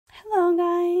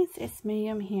it's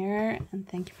Miriam here, and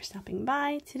thank you for stopping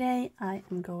by. Today I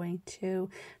am going to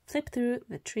flip through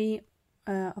the Tree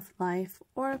of Life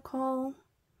Oracle.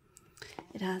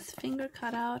 It has finger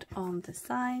cutout on the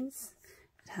sides,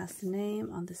 it has the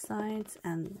name on the sides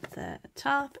and the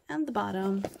top and the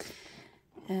bottom.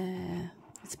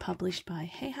 It's published by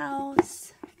Hay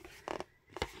House.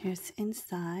 Here's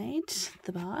inside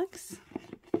the box,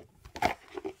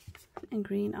 and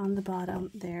green on the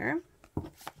bottom there.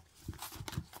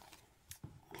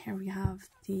 Here we have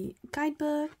the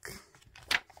guidebook.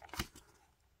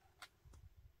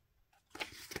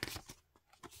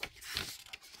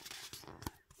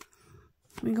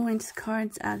 We go into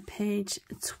cards at page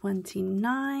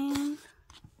 29.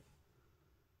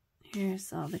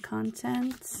 Here's all the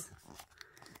contents.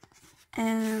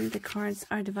 And the cards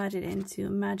are divided into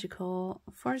magical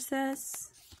forces,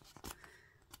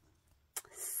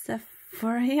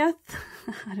 Sephiriath,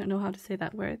 I don't know how to say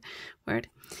that word,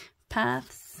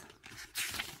 paths,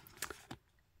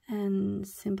 and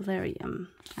Symbolarium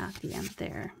at the end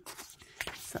there.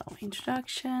 So,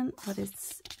 introduction, what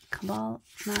is Kabbalah?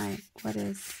 What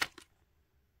is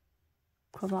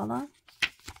Kabbalah?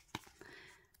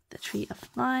 The Tree of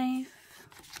Life.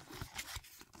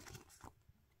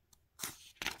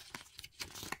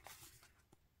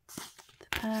 The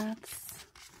paths.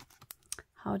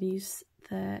 How to use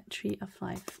the Tree of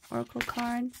Life Oracle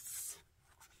cards.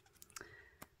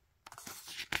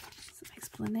 Some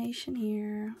explanation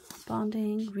here.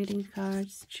 Bonding, reading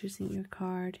cards, choosing your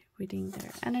card, reading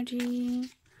their energy,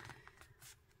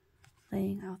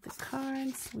 laying out the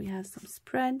cards. We have some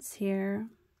spreads here,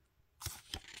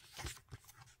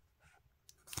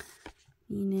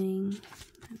 meaning,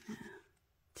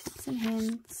 tips and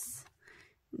hints.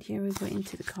 And here we go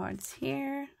into the cards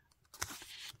here.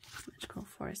 Magical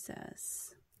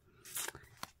forces.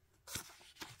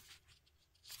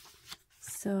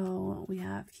 So we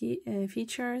have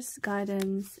features,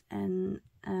 guidance, and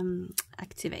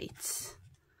activate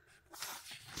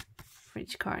for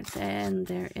each card. And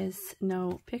there is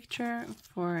no picture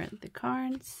for the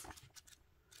cards.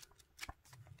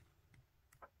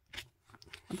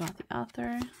 About the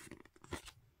author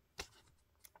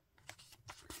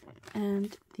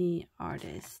and the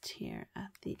artist here at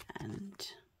the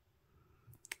end.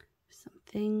 Some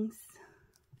things.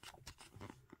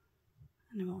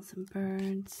 Animals and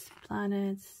birds,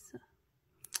 planets,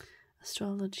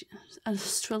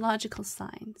 astrological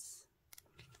signs.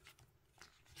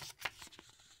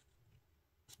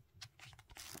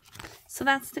 So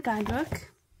that's the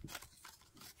guidebook.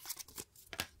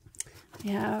 We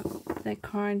have the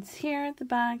cards here. The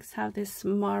backs have this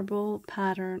marble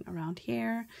pattern around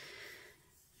here.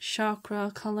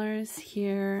 Chakra colors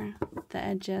here. The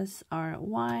edges are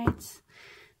white.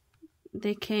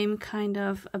 They came kind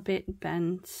of a bit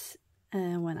bent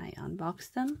when I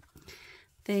unboxed them.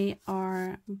 They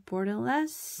are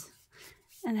borderless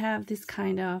and have this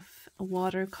kind of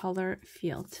watercolor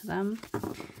feel to them.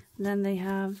 Then they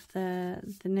have the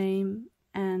name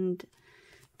and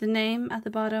the name at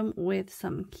the bottom with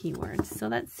some keywords. So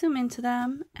let's zoom into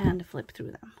them and flip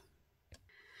through them.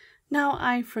 Now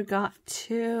I forgot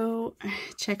to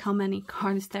check how many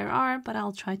cards there are, but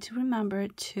I'll try to remember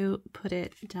to put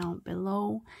it down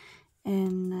below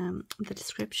in the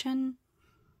description.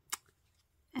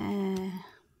 I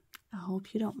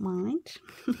hope you don't mind.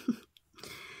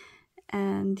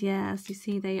 And yeah, as you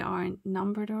see, they aren't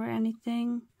numbered or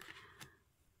anything.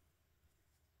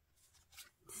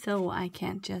 So I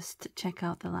can't just check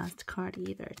out the last card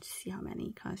either to see how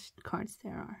many cards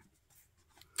there are.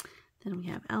 Then we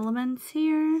have elements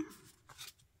here.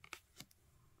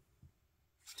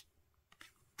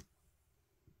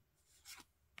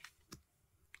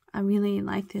 I really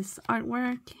like this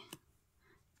artwork.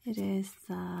 It is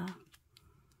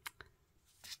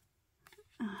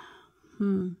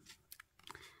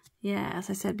yeah, as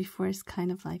I said before, it's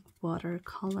kind of like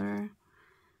watercolor.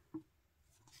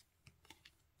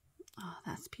 Oh,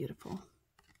 that's beautiful.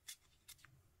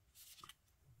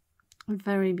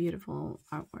 Very beautiful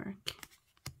artwork.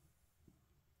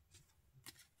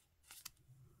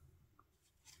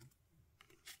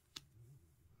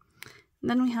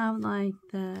 Then we have like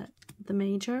the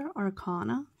major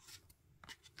arcana.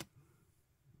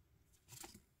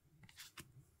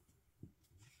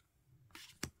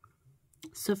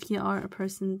 So if you are a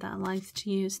person that likes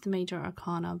to use the major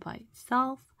arcana by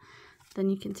itself, then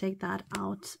you can take that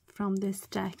out from this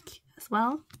deck as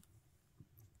well.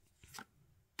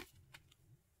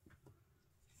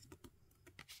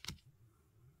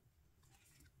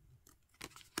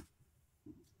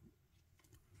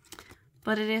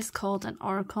 But it is called an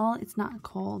oracle. It's not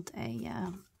called a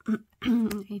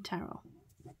a tarot.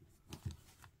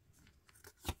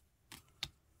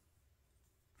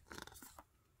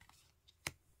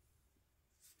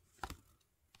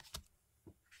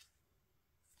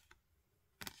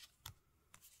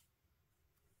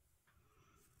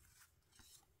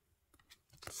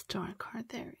 star card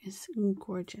there is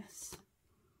gorgeous.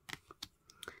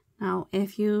 Now,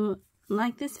 if you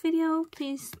like this video,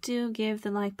 please do give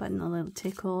the like button a little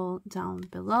tickle down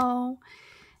below.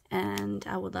 And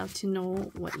I would love to know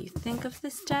what you think of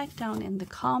this deck down in the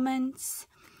comments.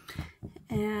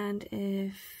 And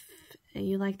if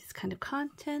you like this kind of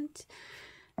content,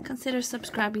 consider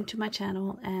subscribing to my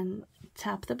channel and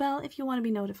tap the bell if you want to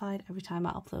be notified every time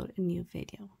I upload a new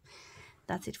video.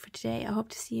 That's it for today. I hope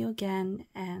to see you again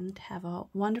and have a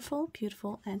wonderful,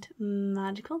 beautiful, and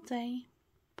magical day.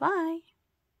 Bye!